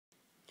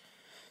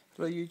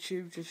Hello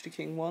YouTube, Just the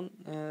King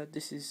 1.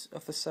 This is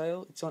for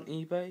sale. It's on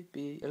eBay.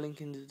 Be a link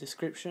in the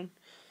description.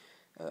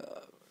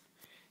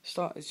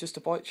 It's just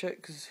a bite check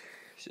because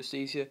it's just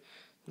easier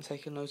than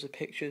taking loads of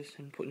pictures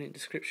and putting it in the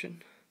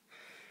description.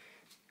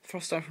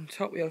 First down from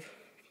top, we have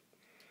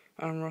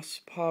Aaron Ross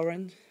power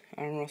end,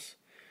 Aaron Ross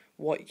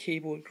white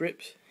keyboard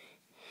grips,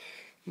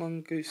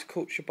 mongoose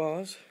culture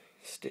bars,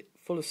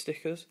 full of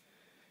stickers.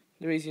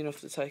 They're easy enough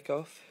to take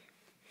off.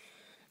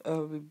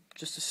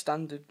 Just a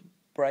standard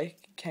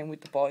brake, came with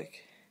the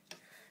bike.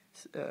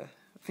 I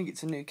think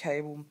it's a new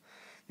cable,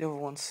 the other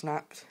one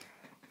snapped.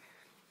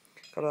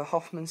 Got a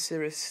Hoffman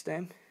Sirius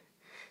stem.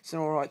 It's an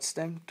alright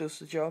stem, does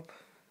the job.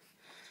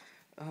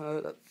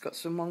 Got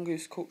some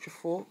mongoose culture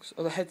forks.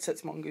 The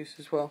headset's mongoose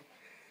as well.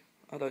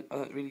 I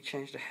don't really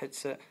change the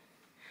headset.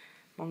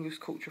 Mongoose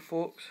culture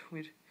forks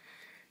with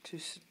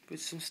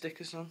some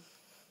stickers on.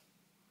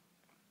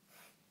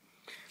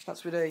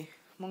 That's with a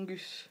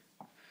mongoose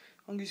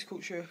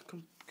culture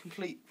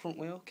complete front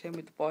wheel. Came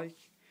with the bike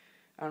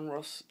and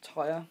Ross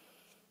tyre.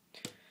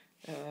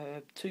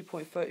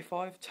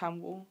 2.35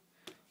 tan wool,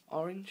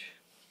 orange.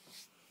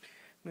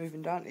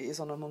 Moving down, it is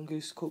on a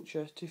mongoose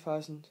culture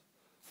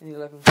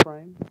 2011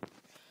 frame.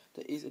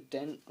 There is a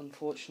dent,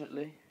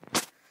 unfortunately.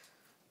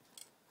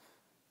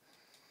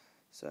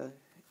 So,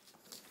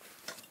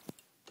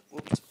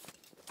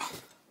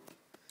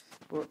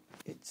 but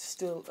it's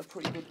still a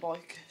pretty good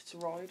bike to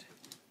ride.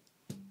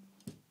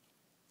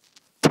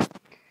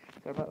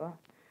 Sorry about that.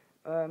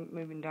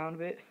 Moving down a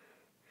bit,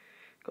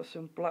 got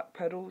some black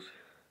pedals.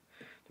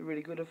 They're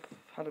really good. I've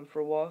had them for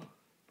a while.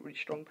 Really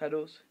strong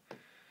pedals.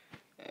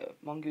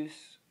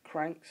 Mongoose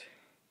cranks.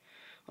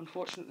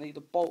 Unfortunately,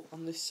 the bolt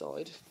on this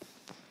side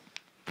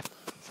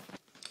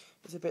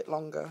is a bit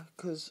longer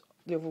because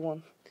the other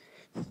one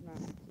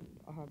snapped.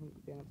 I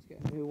haven't been able to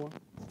get a new one.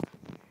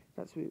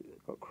 We've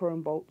got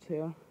chrome bolts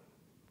here.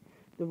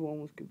 The other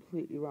one was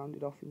completely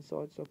rounded off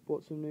inside, so I've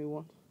bought some new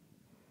ones.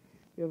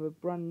 We have a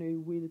brand new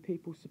We the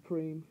People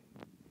Supreme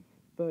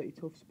 30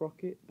 tough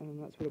sprocket,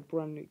 and that's with a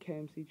brand new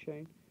KMC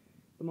chain.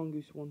 The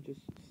mongoose one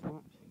just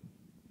snapped.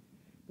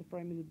 The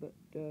frame is a bit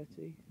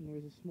dirty, and there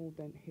is a small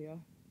dent here.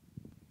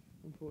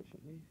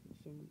 Unfortunately,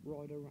 some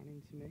rider ran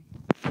into me.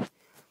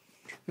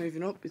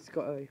 Moving up, it's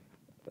got an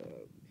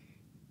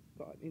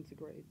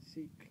integrated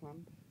seat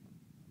clamp,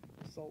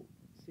 assault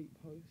seat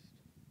post.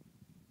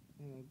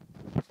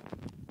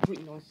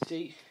 Pretty nice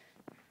seat.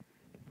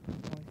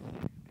 Nice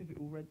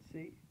pivotal red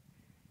seat.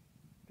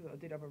 I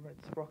did have a red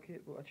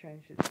sprocket, but I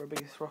changed it for a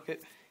bigger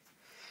sprocket.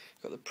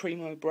 Got the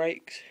Primo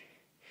brakes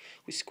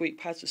with squeak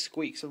pads. The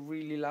squeaks are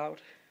really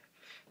loud.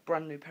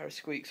 Brand new pair of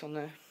squeaks on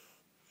there.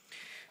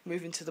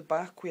 Moving to the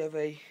back, we have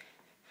the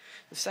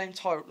same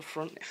tyre up the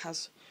front. It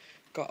has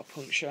got a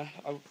puncture.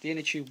 The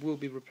inner tube will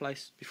be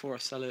replaced before I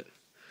sell it,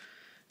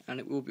 and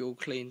it will be all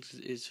clean because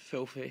it is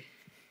filthy.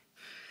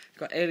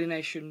 Got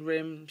alienation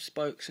rim,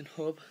 spokes and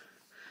hub.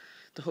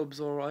 The hub's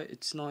alright,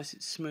 it's nice,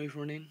 it's smooth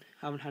running.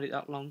 Haven't had it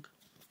that long,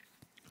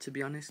 to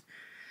be honest.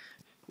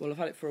 Well, I've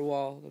had it for a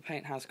while. The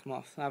paint has come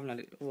off. I haven't had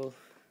it, well,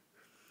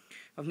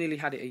 I've nearly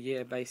had it a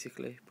year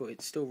basically, but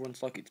it still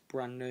runs like it's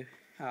brand new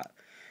out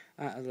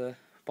of the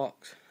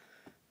box.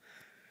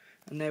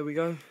 And there we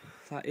go,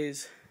 that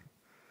is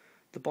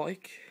the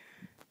bike.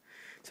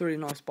 It's a really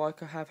nice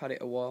bike. I have had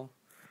it a while.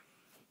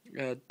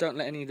 Don't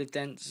let any of the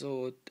dents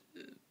or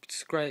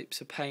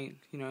scrapes of paint,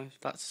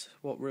 that's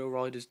what real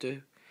riders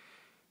do,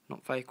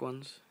 not fake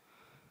ones.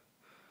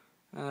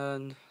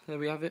 And there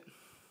we have it.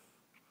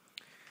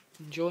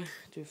 Enjoy,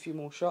 do a few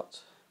more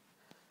shots.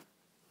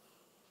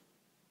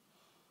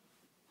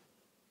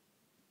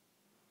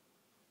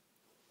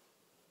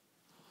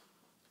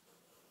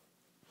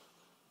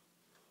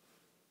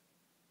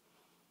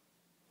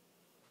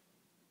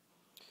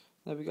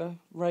 There we go.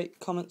 Rate,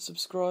 comment,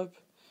 subscribe,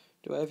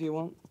 do whatever you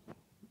want.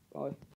 Bye.